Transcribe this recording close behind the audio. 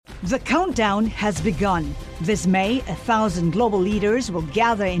The countdown has begun. This May, 1,000 global leaders will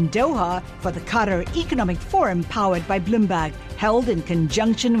gather in Doha for the Qatar Economic Forum powered by Bloomberg, held in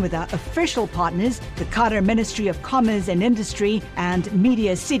conjunction with our official partners, the Qatar Ministry of Commerce and Industry and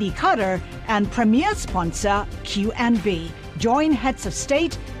Media City Qatar, and premier sponsor QNB. Join heads of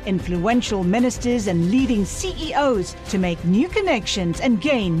state, influential ministers, and leading CEOs to make new connections and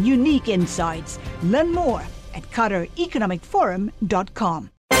gain unique insights. Learn more at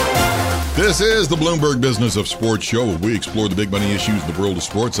QatarEconomicForum.com. This is the Bloomberg Business of Sports show, where we explore the big money issues in the world of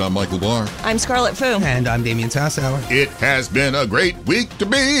sports. I'm Michael Barr. I'm Scarlett Fu. And I'm Damian Sassower. It has been a great week to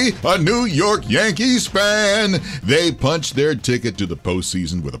be a New York Yankees fan. They punched their ticket to the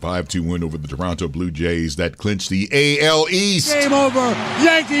postseason with a 5-2 win over the Toronto Blue Jays that clinched the AL East. Game over.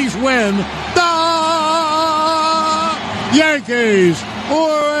 Yankees win. The Yankees win.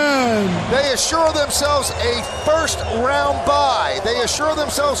 They assure themselves a first-round bye. They assure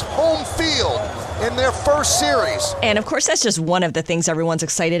themselves home field in their first series. And, of course, that's just one of the things everyone's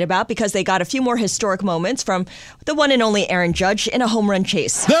excited about, because they got a few more historic moments from the one and only Aaron Judge in a home run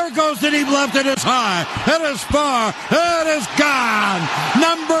chase. There goes the deep left. It is high. It is far. It is gone.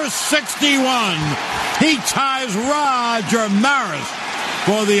 Number 61. He ties Roger Maris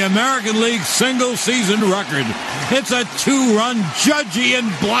for the American League single-season record. It's a 2-run Judgian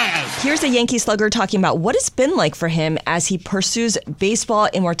blast. Here's a Yankee slugger talking about what it's been like for him as he pursues baseball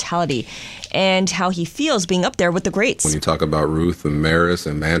immortality and how he feels being up there with the greats. When you talk about Ruth and Maris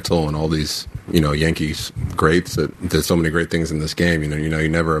and Mantle and all these, Yankees greats that did so many great things in this game, you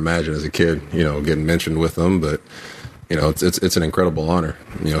never imagine as a kid, getting mentioned with them, but it's an incredible honor.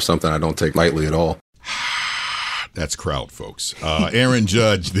 Something I don't take lightly at all. That's Kraut, folks. Aaron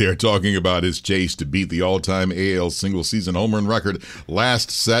Judge there talking about his chase to beat the all-time AL single-season home run record, last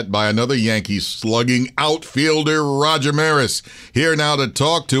set by another Yankees slugging outfielder, Roger Maris. Here now to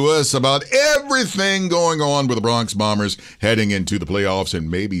talk to us about everything going on with the Bronx Bombers heading into the playoffs and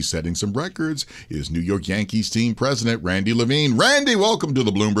maybe setting some records is New York Yankees team president, Randy Levine. Randy, welcome to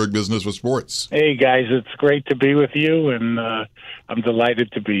the Bloomberg Business of Sports. Hey, guys. It's great to be with you, and I'm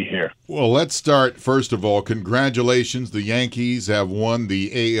delighted to be here. Well, let's start, first of all, congratulations. The Yankees have won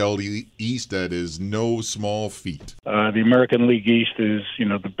the AL East. That is no small feat. The American League East is,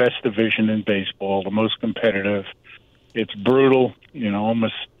 the best division in baseball, the most competitive. It's brutal.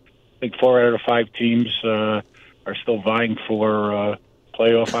 Almost, I think 4 out of 5 teams are still vying for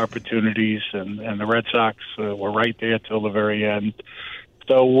playoff opportunities, and the Red Sox were right there till the very end.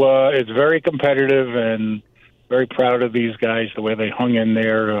 So it's very competitive, and very proud of these guys, the way they hung in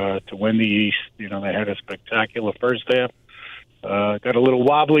there to win the East. They had a spectacular first half. Got a little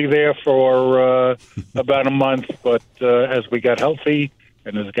wobbly there for about a month, but as we got healthy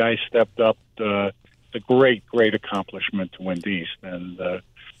and as guys stepped up, it's a great, great accomplishment to win the East. And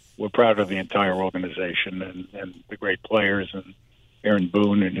we're proud of the entire organization and the great players and Aaron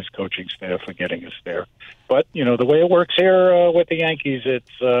Boone and his coaching staff for getting us there. But, the way it works here with the Yankees,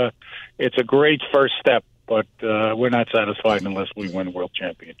 it's a great first step. But we're not satisfied unless we win world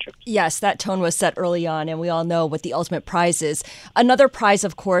championships. Yes, that tone was set early on, and we all know what the ultimate prize is. Another prize,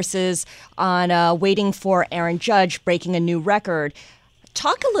 of course, is on waiting for Aaron Judge breaking a new record.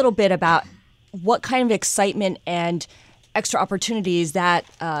 Talk a little bit about what kind of excitement and extra opportunities that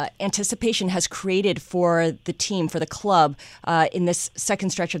anticipation has created for the team, for the club, in this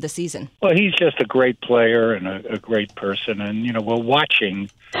second stretch of the season. Well, he's just a great player and a great person. And, we're watching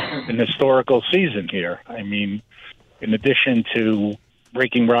an historical season here. I mean, in addition to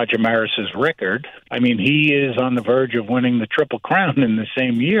breaking Roger Maris's record, he is on the verge of winning the Triple Crown in the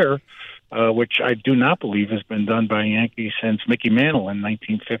same year, which I do not believe has been done by Yankees since Mickey Mantle in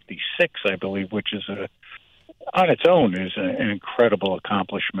 1956, I believe, which is on its own is an incredible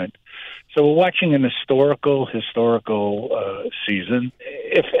accomplishment. So we're watching an historical season.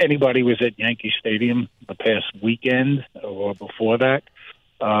 If anybody was at Yankee Stadium the past weekend or before that,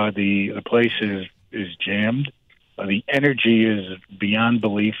 the place is jammed. The energy is beyond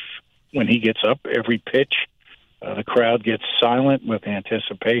belief when he gets up. Every pitch, the crowd gets silent with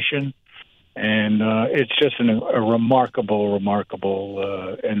anticipation. And it's just a remarkable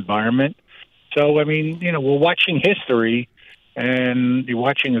environment. So, we're watching history, and you're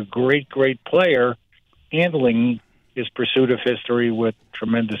watching a great, great player handling his pursuit of history with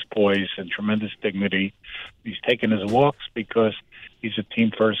tremendous poise and tremendous dignity. He's taken his walks because he's a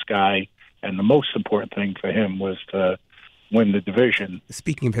team-first guy, and the most important thing for him was to win the division.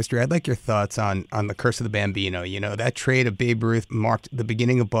 Speaking of history, I'd like your thoughts on the curse of the Bambino. That trade of Babe Ruth marked the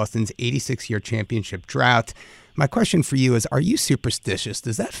beginning of Boston's 86-year championship drought. My question for you is, are you superstitious?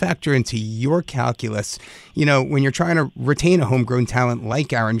 Does that factor into your calculus, when you're trying to retain a homegrown talent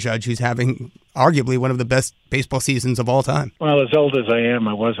like Aaron Judge, who's having arguably one of the best baseball seasons of all time? Well, as old as I am,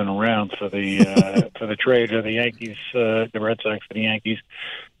 I wasn't around for the for the trade of the Yankees, the Red Sox for the Yankees.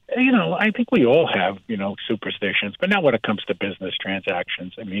 I think we all have, superstitions, but not when it comes to business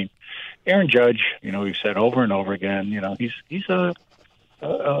transactions. I mean, Aaron Judge, we've said over and over again, he's a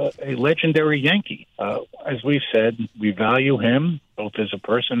legendary Yankee. As we've said, we value him both as a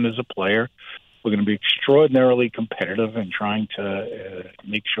person and as a player. We're going to be extraordinarily competitive in trying to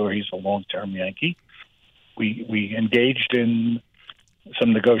make sure he's a long-term Yankee. We engaged in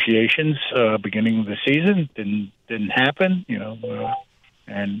some negotiations beginning of the season. Didn't happen,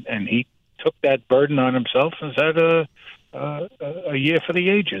 and he took that burden on himself and said a year for the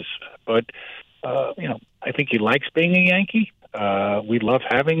ages. But I think he likes being a Yankee. We love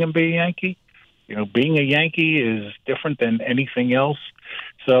having him be a Yankee. Being a Yankee is different than anything else.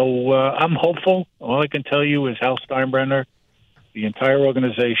 So I'm hopeful. All I can tell you is Hal Steinbrenner, the entire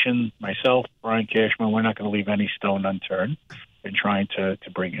organization, myself, Brian Cashman, we're not going to leave any stone unturned in trying to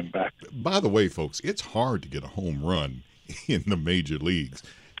bring him back. By the way, folks, it's hard to get a home run in the major leagues,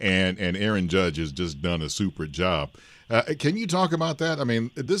 and Aaron Judge has just done a super job. Can you talk about that? I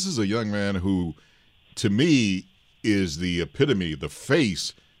mean, this is a young man who, to me, is the epitome, the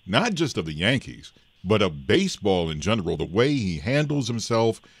face, not just of the Yankees, but of baseball in general. The way he handles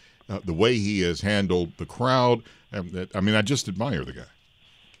himself, the way he has handled the crowd. I just admire the guy.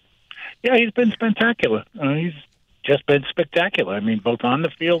 Yeah, he's been spectacular. He's just been spectacular. I mean, both on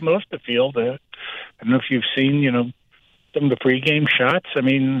the field and off the field. I don't know if you've seen, some of the pregame shots. I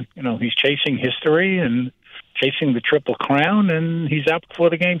mean, he's chasing history and chasing the Triple Crown, and he's out before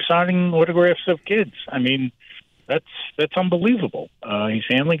the game signing autographs of kids. I mean, that's unbelievable. He's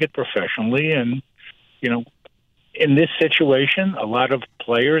handling it professionally, and in this situation, a lot of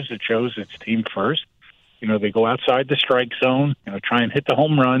players, it shows it's team first. They go outside the strike zone, try and hit the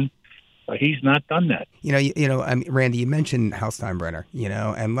home run. He's not done that. Randy, you mentioned Hal Steinbrenner,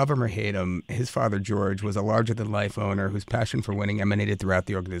 and love him or hate him, his father, George, was a larger-than-life owner whose passion for winning emanated throughout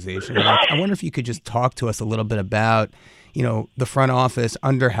the organization. I wonder if you could just talk to us a little bit about, the front office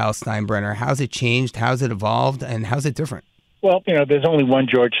under Hal Steinbrenner. How's it changed? How's it evolved? And how's it different? Well, there's only one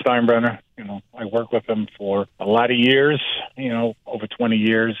George Steinbrenner. I worked with him for a lot of years, over 20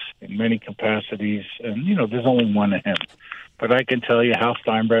 years in many capacities. And, there's only one of him. But I can tell you Hal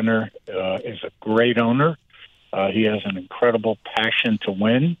Steinbrenner is a great owner. He has an incredible passion to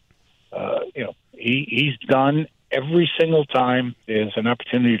win. He's done every single time there's an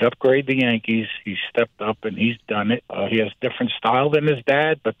opportunity to upgrade the Yankees. He's stepped up and he's done it. He has a different style than his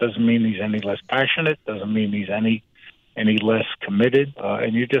dad, but doesn't mean he's any less passionate, doesn't mean he's any less committed.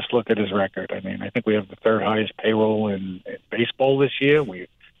 And you just look at his record. I mean, I think we have the third highest payroll in baseball this year. We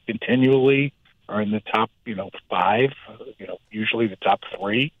continually are in the top, 5, usually the top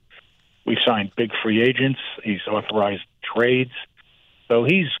 3. We signed big free agents. He's authorized trades. So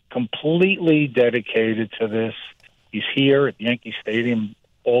he's completely dedicated to this. He's here at Yankee Stadium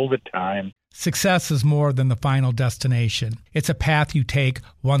all the time. Success is more than the final destination. It's a path you take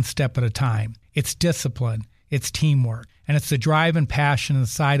one step at a time. It's discipline. It's teamwork. And it's the drive and passion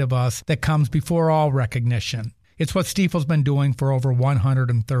inside of us that comes before all recognition. It's what Stifel's been doing for over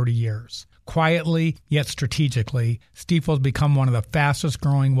 130 years. Quietly, yet strategically, Stifel's become one of the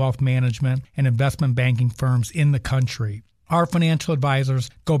fastest-growing wealth management and investment banking firms in the country. Our financial advisors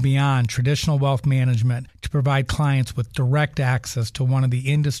go beyond traditional wealth management to provide clients with direct access to one of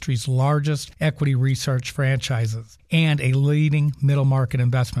the industry's largest equity research franchises and a leading middle-market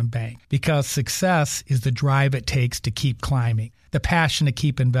investment bank, because success is the drive it takes to keep climbing, the passion to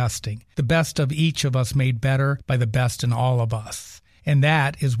keep investing, the best of each of us made better by the best in all of us. And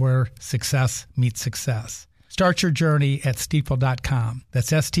that is where success meets success. Start your journey at Stifel.com.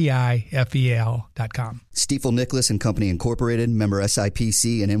 That's STIFEL.com. Stifel Nicholas and Company Incorporated, member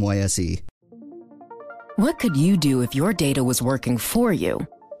SIPC and NYSE. What could you do if your data was working for you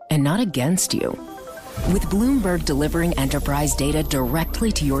and not against you? With Bloomberg delivering enterprise data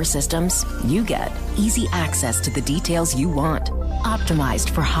directly to your systems, you get easy access to the details you want,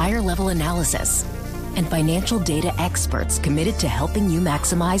 optimized for higher-level analysis, and financial data experts committed to helping you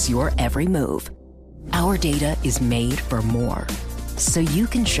maximize your every move. Our data is made for more, so you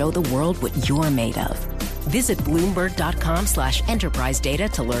can show the world what you're made of. Visit Bloomberg.com/enterprise data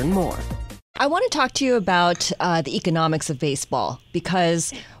to learn more. I want to talk to you about the economics of baseball,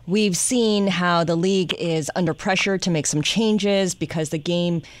 because we've seen how the league is under pressure to make some changes because the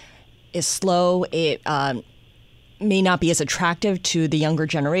game is slow. It may not be as attractive to the younger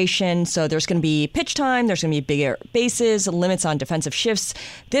generation. So there's going to be pitch time, there's going to be bigger bases, limits on defensive shifts.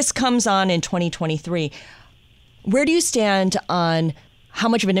 This comes on in 2023. Where do you stand on how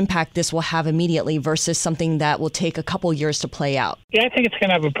much of an impact this will have immediately versus something that will take a couple years to play out? Yeah, I think it's going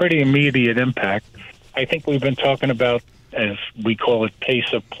to have a pretty immediate impact. I think we've been talking about, as we call it,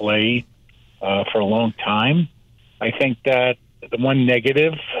 pace of play for a long time. I think that the one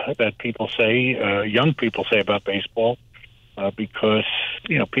negative that people say, young people say about baseball, because,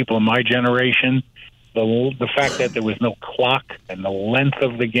 people in my generation, the fact that there was no clock and the length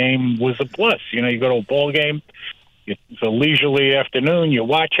of the game was a plus. You go to a ball game, it's a leisurely afternoon, you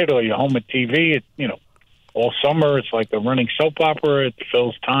watch it, or you're home at TV. All summer it's like a running soap opera. It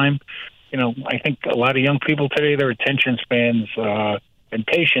fills time. I think a lot of young people today, their attention spans and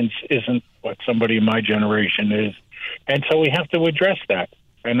patience isn't what somebody in my generation is. And so we have to address that.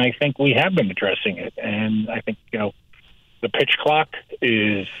 And I think we have been addressing it. And I think, the pitch clock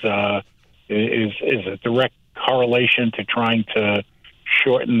is a direct correlation to trying to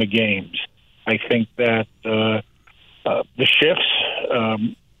shorten the games. I think that the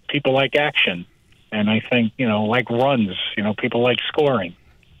shifts, people like action. And I think, like runs, people like scoring.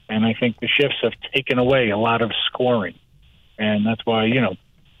 And I think the shifts have taken away a lot of scoring. And that's why,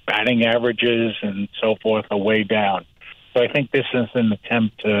 batting averages and so forth are way down. So I think this is an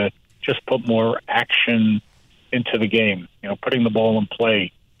attempt to just put more action into the game, putting the ball in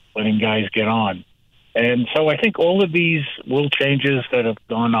play, letting guys get on. And so I think all of these little changes that have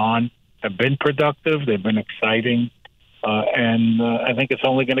gone on have been productive. They've been exciting. And I think it's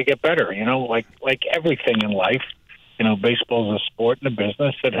only going to get better, like everything in life. Baseball is a sport and a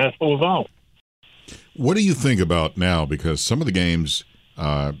business that has to evolve. What do you think about now? Because some of the games,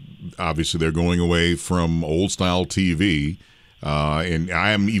 obviously, they're going away from old-style TV, and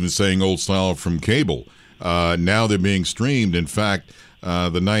I am even saying old-style from cable. Now they're being streamed. In fact,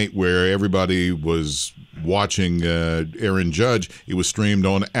 the night where everybody was watching Aaron Judge, it was streamed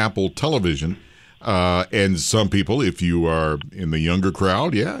on Apple Television. And some people, if you are in the younger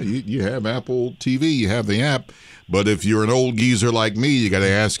crowd, you have Apple TV, you have the app. But if you're an old geezer like me, you got to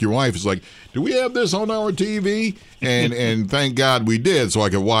ask your wife. It's like, do we have this on our TV? And thank God we did, so I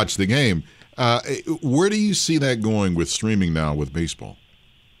could watch the game. Where do you see that going with streaming now with baseball?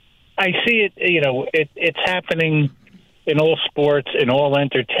 I see it, it's happening in all sports, in all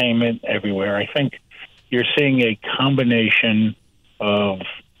entertainment, everywhere. I think you're seeing a combination of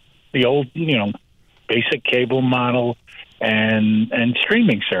the old, basic cable model and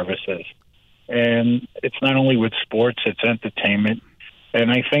streaming services. And it's not only with sports, it's entertainment.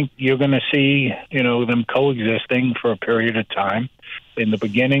 And I think you're going to see, them coexisting for a period of time. In the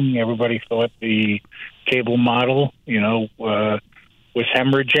beginning, everybody thought the cable model, was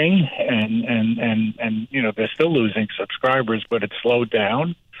hemorrhaging and they're still losing subscribers, but it slowed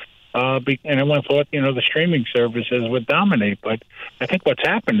down. And everyone thought, the streaming services would dominate. But I think what's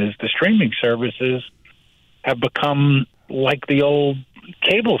happened is the streaming services have become like the old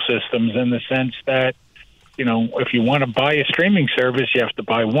cable systems in the sense that, if you want to buy a streaming service, you have to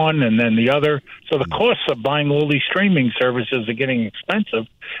buy one and then the other. So the costs of buying all these streaming services are getting expensive.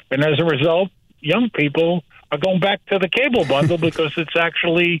 And as a result, young people are going back to the cable bundle because it's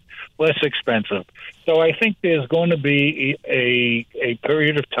actually less expensive. So I think there's going to be a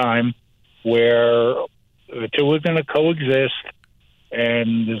period of time where the two are going to coexist,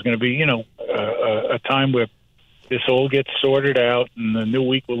 and there's going to be, a time where this all gets sorted out and the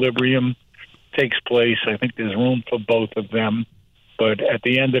new equilibrium takes place. I think there's room for both of them. But at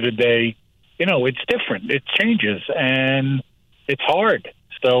the end of the day, it's different. It changes, and it's hard.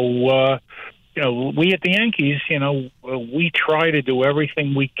 So, we at the Yankees, we try to do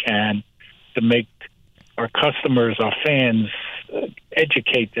everything we can to make our customers, our fans,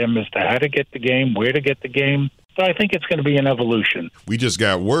 educate them as to how to get the game, where to get the game. So I think it's going to be an evolution. We just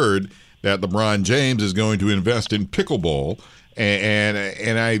got word that LeBron James is going to invest in pickleball,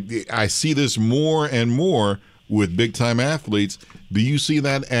 and I see this more and more with big-time athletes. Do you see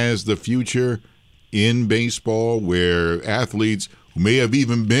that as the future in baseball, where athletes who may have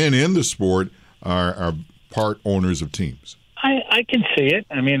even been in the sport are part owners of teams? I can see it.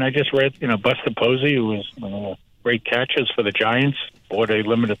 I mean, I just read, Buster Posey, who was one of the great catchers for the Giants, bought a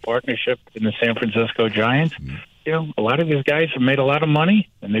limited partnership in the San Francisco Giants. Mm-hmm. A lot of these guys have made a lot of money,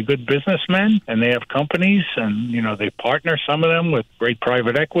 and they're good businessmen, and they have companies, and, they partner, some of them, with great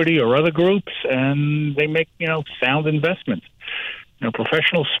private equity or other groups, and they make, sound investments.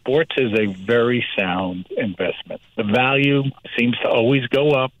 Professional sports is a very sound investment. The value seems to always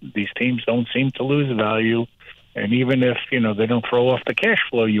go up. These teams don't seem to lose value. And even if, they don't throw off the cash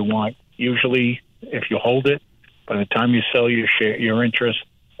flow you want, usually if you hold it, By the time you sell your interest,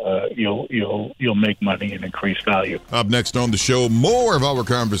 you'll make money and increase value. Up next on the show, more of our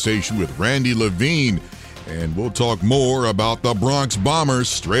conversation with Randy Levine. And we'll talk more about the Bronx Bombers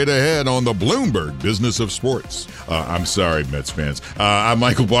straight ahead on the Bloomberg Business of Sports. I'm sorry, Mets fans. I'm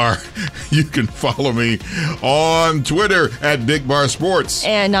Michael Barr. You can follow me on Twitter at Big Bar Sports.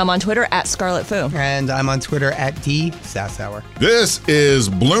 And I'm on Twitter at Scarlet Fu. And I'm on Twitter at D Sassower. This is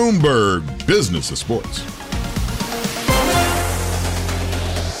Bloomberg Business of Sports.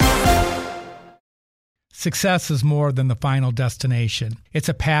 Success is more than the final destination. It's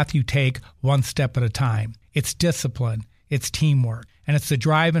a path you take one step at a time. It's discipline, it's teamwork, and it's the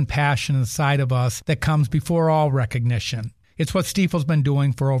drive and passion inside of us that comes before all recognition. It's what Stifel's been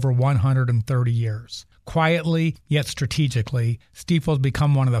doing for over 130 years. Quietly, yet strategically, Stifel's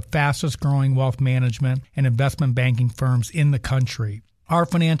become one of the fastest growing wealth management and investment banking firms in the country. Our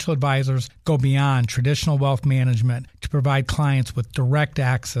financial advisors go beyond traditional wealth management to provide clients with direct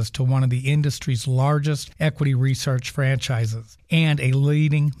access to one of the industry's largest equity research franchises and a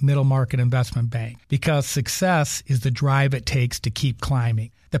leading middle market investment bank, because success is the drive it takes to keep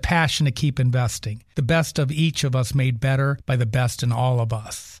climbing, the passion to keep investing, the best of each of us made better by the best in all of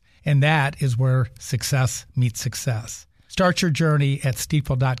us. And that is where success meets success. Start your journey at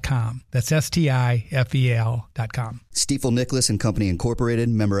Stifel.com. That's STIFEL.com. Stifel Nicholas and Company Incorporated,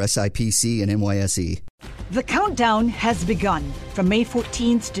 member SIPC and NYSE. The countdown has begun. From May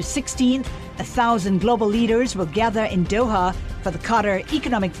 14th to 16th, 1,000 global leaders will gather in Doha for the Qatar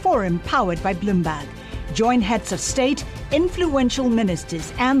Economic Forum powered by Bloomberg. Join heads of state, influential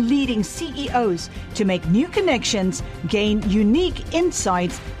ministers, and leading CEOs to make new connections, gain unique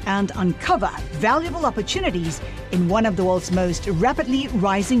insights, and uncover valuable opportunities in one of the world's most rapidly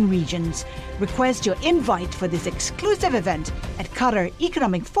rising regions. Request your invite for this exclusive event at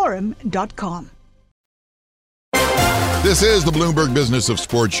QatarEconomicForum.com. This is the Bloomberg Business of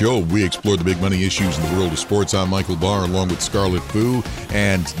Sports show. We explore the big money issues in the world of sports. I'm Michael Barr, along with Scarlet Fu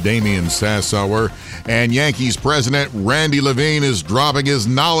and Damian Sassower. And Yankees president Randy Levine is dropping his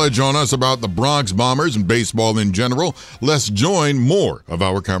knowledge on us about the Bronx Bombers and baseball in general. Let's join more of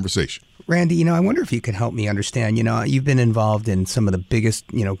our conversation. Randy, I wonder if you can help me understand. You've been involved in some of the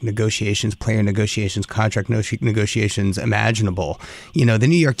biggest, negotiations, player negotiations, contract negotiations imaginable. The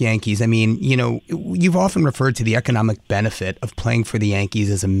New York Yankees, you've often referred to the economic benefit of playing for the Yankees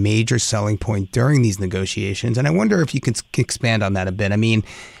as a major selling point during these negotiations. And I wonder if you can expand on that a bit.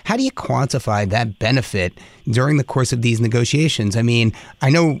 How do you quantify that benefit during the course of these negotiations? I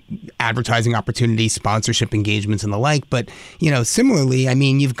know advertising opportunities, sponsorship engagements, and the like, but, similarly,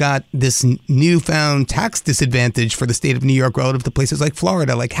 you've got this newfound tax disadvantage for the state of New York relative to places like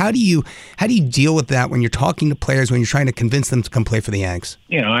Florida. How do you deal with that when you're talking to players, when you're trying to convince them to come play for the Yanks?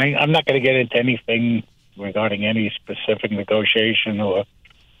 I'm not going to get into anything regarding any specific negotiation or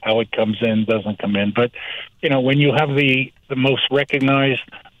how it comes in, doesn't come in. But, when you have the most recognized,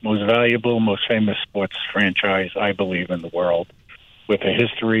 most valuable, most famous sports franchise, I believe, in the world, with a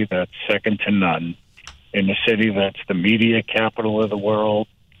history that's second to none, in a city that's the media capital of the world,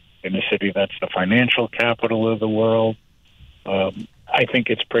 in a city that's the financial capital of the world, I think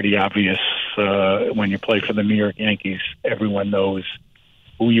it's pretty obvious when you play for the New York Yankees, everyone knows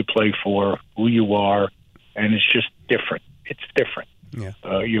who you play for, who you are, and it's just different. It's different. Yeah.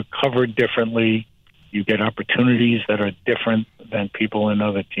 You're covered differently. You get opportunities that are different than people in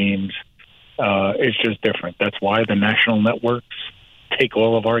other teams. It's just different. That's why the national networks take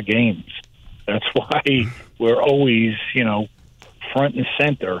all of our games. That's why we're always, front and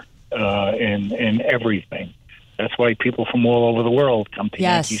center in everything. That's why people from all over the world come to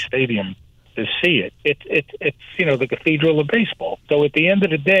Yankee Stadium to see it. It's the cathedral of baseball. So at the end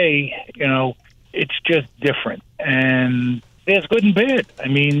of the day, it's just different. And there's good and bad.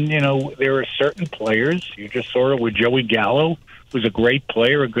 There are certain players. You just saw it with Joey Gallo, who's a great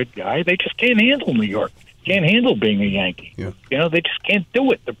player, a good guy. They just can't handle New York. Can't handle being a Yankee. Yeah. They just can't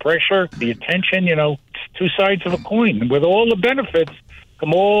do it. The pressure, the attention, it's two sides of a coin. And with all the benefits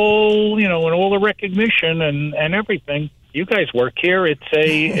come all, and all the recognition and everything. You guys work here.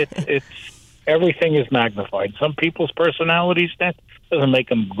 It's everything is magnified. Some people's personalities, that doesn't make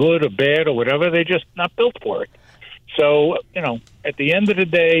them good or bad or whatever. They're just not built for it. So, at the end of the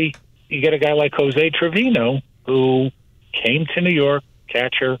day, you get a guy like Jose Trevino, who came to New York,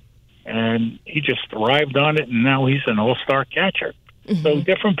 catcher, and he just thrived on it, and now he's an all-star catcher. Mm-hmm. So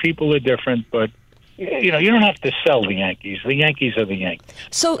different people are different, but, you don't have to sell the Yankees. The Yankees are the Yankees.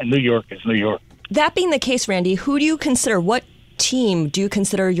 So, and New York is New York. That being the case, Randy, who do you consider, what team do you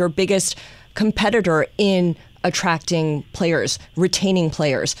consider your biggest competitor in attracting players, retaining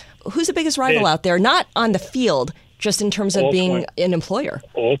players. Who's the biggest rival out there? Not on the field, just in terms of being an employer.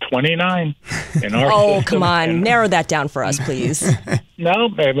 All 29 in our system. Come on. Narrow that down for us, please. No,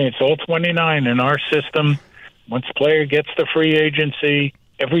 I mean, it's all 29 in our system. Once a player gets to free agency,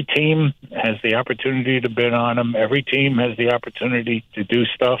 every team has the opportunity to bid on them. Every team has the opportunity to do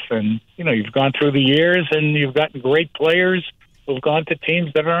stuff. And, you've gone through the years and you've gotten great players who've gone to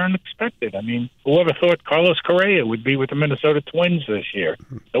teams that are unexpected. I mean, whoever thought Carlos Correa would be with the Minnesota Twins this year?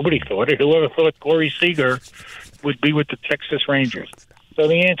 Nobody thought it. Whoever thought Corey Seager would be with the Texas Rangers? So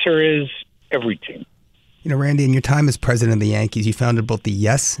the answer is every team. Randy, in your time as president of the Yankees, you founded both the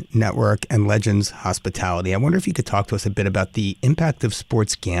Yes Network and Legends Hospitality. I wonder if you could talk to us a bit about the impact of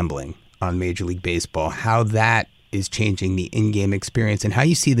sports gambling on Major League Baseball, how that is changing the in-game experience, and how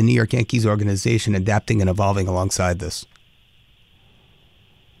you see the New York Yankees organization adapting and evolving alongside this.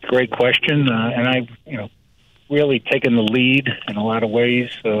 Great question, and I've really taken the lead in a lot of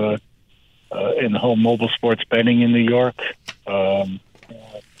ways in the whole mobile sports betting in New York. I'm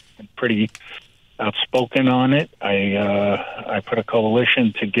pretty outspoken on it. I put a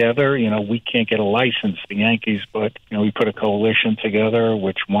coalition together. We can't get a license, the Yankees, but we put a coalition together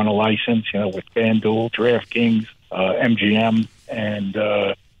which won a license. With FanDuel, DraftKings, MGM,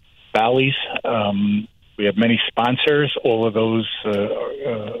 and Bally's. We have many sponsors. All of those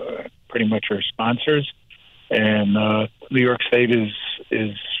pretty much are sponsors, and New York State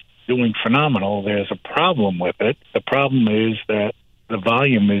is doing phenomenal. There's a problem with it. The problem is that the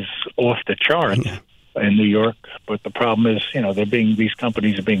volume is off the charts in New York, but the problem is, these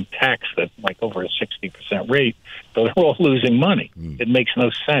companies are being taxed at like over a 60% rate, so they're all losing money. It makes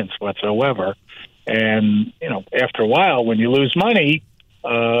no sense whatsoever. And after a while, when you lose money,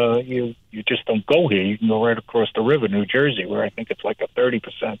 you just don't go here. You can go right across the river, New Jersey, where I think it's like a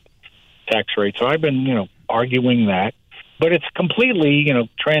 30% tax rate. So I've been, arguing that. But it's completely,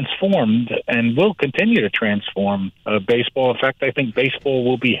 transformed and will continue to transform baseball. In fact, I think baseball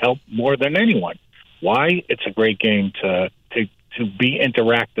will be helped more than anyone. Why? It's a great game to be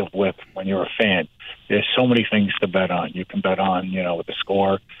interactive with when you're a fan. There's so many things to bet on. You can bet on, the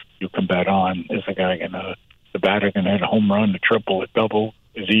score. You can bet on, is the batter going to hit a home run, a triple, a double?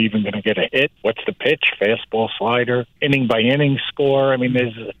 Is he even going to get a hit? What's the pitch? Fastball, slider, inning by inning score. I mean,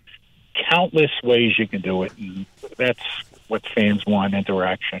 there's countless ways you can do it, and that's what fans want,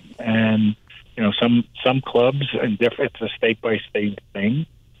 interaction. And some clubs, and it's a state by state thing,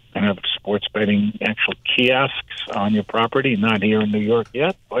 and have sports betting actual kiosks on your property. Not here in New York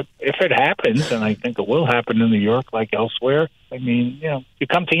yet, but if it happens, and I think it will happen in New York like elsewhere, I mean, you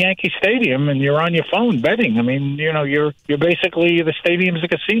come to Yankee Stadium and you're on your phone betting. I mean, you're basically, the stadium's a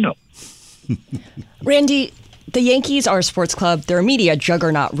casino. Randy, the Yankees are a sports club. They're a media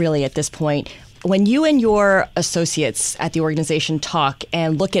juggernaut, really, at this point. When you and your associates at the organization talk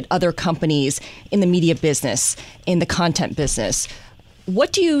and look at other companies in the media business, in the content business,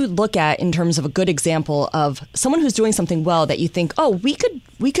 what do you look at in terms of a good example of someone who's doing something well that you think, we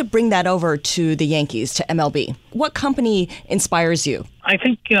could bring that over to the Yankees, to MLB? What company inspires you? I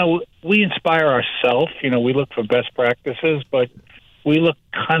think, we inspire ourselves. We look for best practices, but we look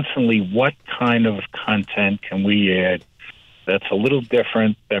constantly what kind of content can we add that's a little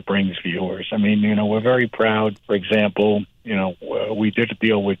different, that brings viewers. I mean, we're very proud. For example, we did a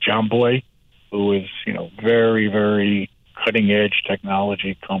deal with John Boy, who is, very, very cutting-edge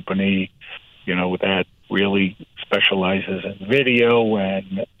technology company, that really specializes in video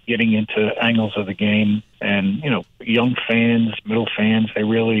and getting into angles of the game. And, young fans, middle fans, they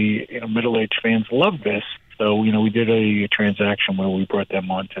really, middle-aged fans love this. So, we did a transaction where we brought them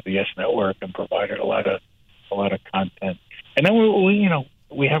onto the Yes Network and provided a lot of content. And then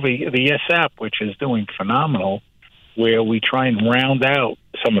we have the Yes app, which is doing phenomenal, where we try and round out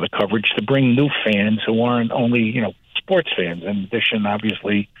some of the coverage to bring new fans who aren't only, sports fans. In addition,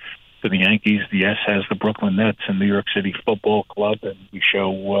 obviously, to the Yankees, the Yes has the Brooklyn Nets and New York City Football Club, and we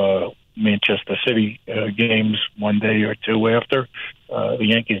show Manchester City games one day or two after. The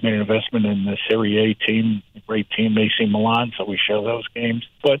Yankees made an investment in the Serie A team, a great team, AC Milan, so we show those games.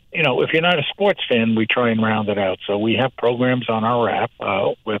 But, if you're not a sports fan, we try and round it out. So we have programs on our app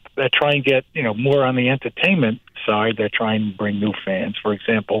that try and get, more on the entertainment side, that try and bring new fans. For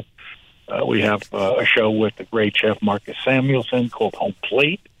example, we have a show with the great chef Marcus Samuelson called Home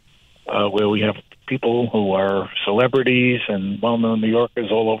Plate, where we have people who are celebrities and well-known New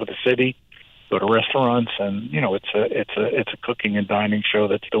Yorkers all over the city go to restaurants, and it's a cooking and dining show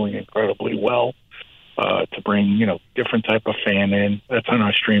that's doing incredibly well to bring different type of fan in. That's on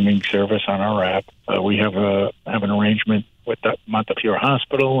our streaming service on our app. We have an arrangement with Montefiore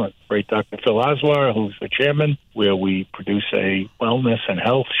Hospital and great Dr. Phil Oswar, who's the chairman, where we produce a wellness and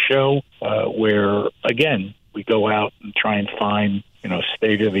health show where, again, we go out and try and find,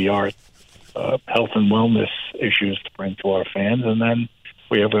 state-of-the-art health and wellness issues to bring to our fans. And then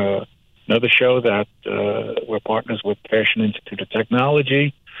we have another show that we're partners with Fashion Institute of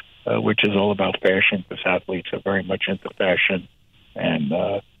Technology, which is all about fashion, because athletes are very much into fashion. And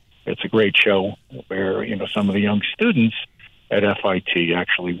it's a great show where, some of the young students at FIT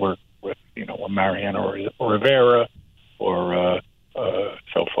actually work with, a Mariana or Rivera or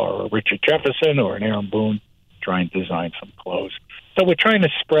so far a Richard Jefferson or an Aaron Boone, trying to design some clothes. So we're trying to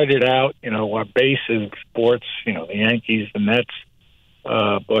spread it out. Our base is sports, the Yankees, the Mets,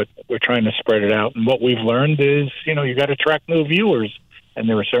 but we're trying to spread it out. And what we've learned is, you got to attract new viewers. And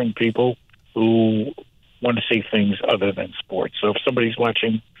there are certain people who want to see things other than sports. So if somebody's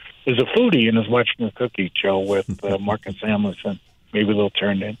watching, is a foodie and is watching a cookie show with Marcus Samuelsson, maybe they'll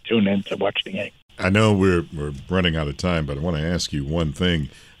tune in to watch the Yankees. I know we're running out of time, but I want to ask you one thing.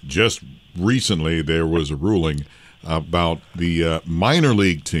 Just recently, there was a ruling about the minor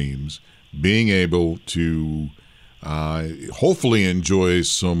league teams being able to hopefully enjoy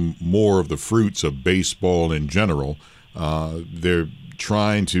some more of the fruits of baseball in general. They're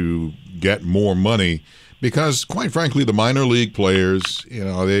trying to get more money because, quite frankly, the minor league players,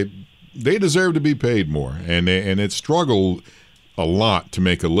 they deserve to be paid more, and it struggled a lot to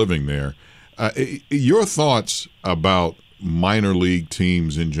make a living there. Your thoughts about minor league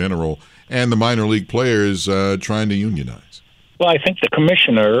teams in general and the minor league players trying to unionize? Well, I think the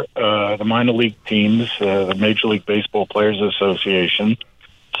commissioner, the minor league teams, the Major League Baseball Players Association,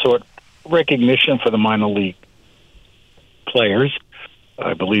 sought recognition for the minor league players.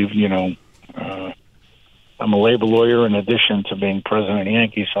 I believe, I'm a labor lawyer in addition to being president of the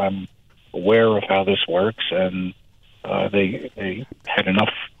Yankees, so I'm aware of how this works, and they had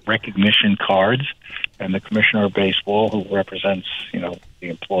enough recognition cards, and the commissioner of baseball, who represents, the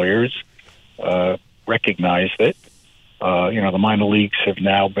employers, recognized it. The minor leagues have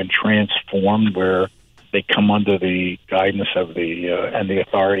now been transformed where they come under the guidance of and the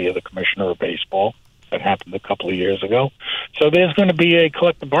authority of the commissioner of baseball. That happened a couple of years ago. So there's going to be a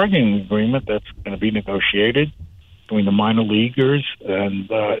collective bargaining agreement that's going to be negotiated between the minor leaguers and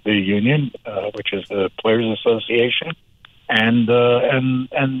the union, which is the Players Association, and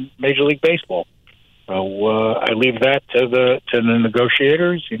Major League Baseball. So I leave that to the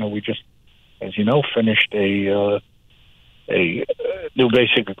negotiators. We just, as you know, finished a new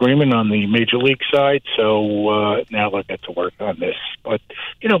basic agreement on the Major League side. So now they'll get to work on this. But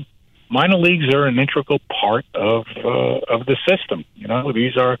minor leagues are an integral part of the system.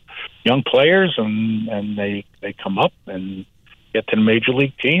 These are young players, and they come up and get to the major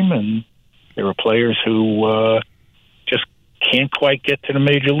league team, and there are players who just can't quite get to the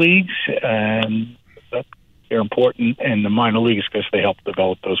major leagues, and they're important in the minor leagues because they help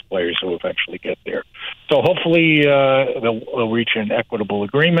develop those players who eventually get there. So hopefully they'll reach an equitable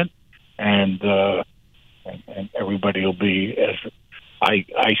agreement, and everybody will be, as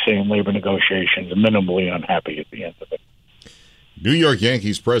I say in labor negotiations, minimally unhappy at the end of it. New York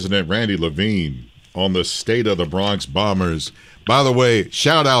Yankees president Randy Levine on the state of the Bronx Bombers. By the way,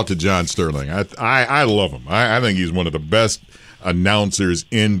 shout out to John Sterling. I love him. I think he's one of the best announcers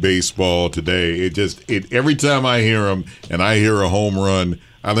in baseball today. Every time I hear him and I hear a home run,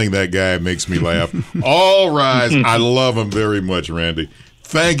 I think that guy makes me laugh. All rise. I love him very much, Randy.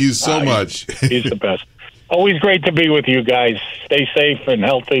 Thank you so much. He's the best. Always great to be with you guys. Stay safe and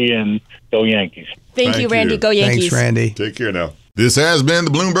healthy, and go Yankees. Thank you, Randy. Go Yankees. Thanks, Randy. Take care now. This has been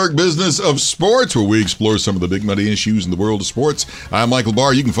the Bloomberg Business of Sports, where we explore some of the big money issues in the world of sports. I'm Michael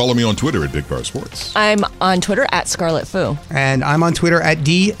Barr. You can follow me on Twitter at Big Bar Sports. I'm on Twitter at Scarlet Fu. And I'm on Twitter at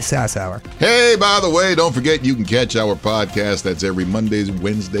DSasshour. Hey, by the way, don't forget you can catch our podcast. That's every Mondays,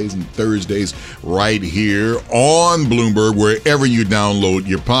 Wednesdays, and Thursdays right here on Bloomberg, wherever you download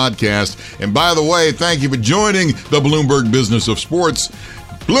your podcast. And by the way, thank you for joining the Bloomberg Business of Sports.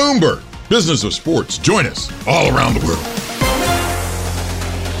 Bloomberg Business of Sports. Join us all around the world.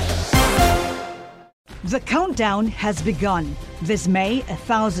 The countdown has begun. This May,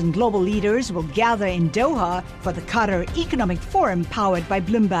 1,000 global leaders will gather in Doha for the Qatar Economic Forum powered by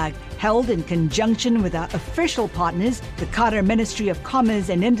Bloomberg, held in conjunction with our official partners, the Qatar Ministry of Commerce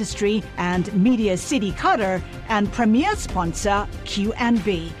and Industry and Media City Qatar, and premier sponsor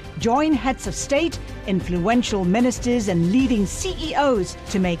Q&B. Join heads of state, influential ministers, and leading CEOs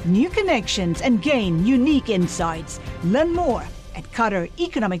to make new connections and gain unique insights. Learn more at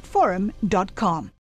QatarEconomicForum.com.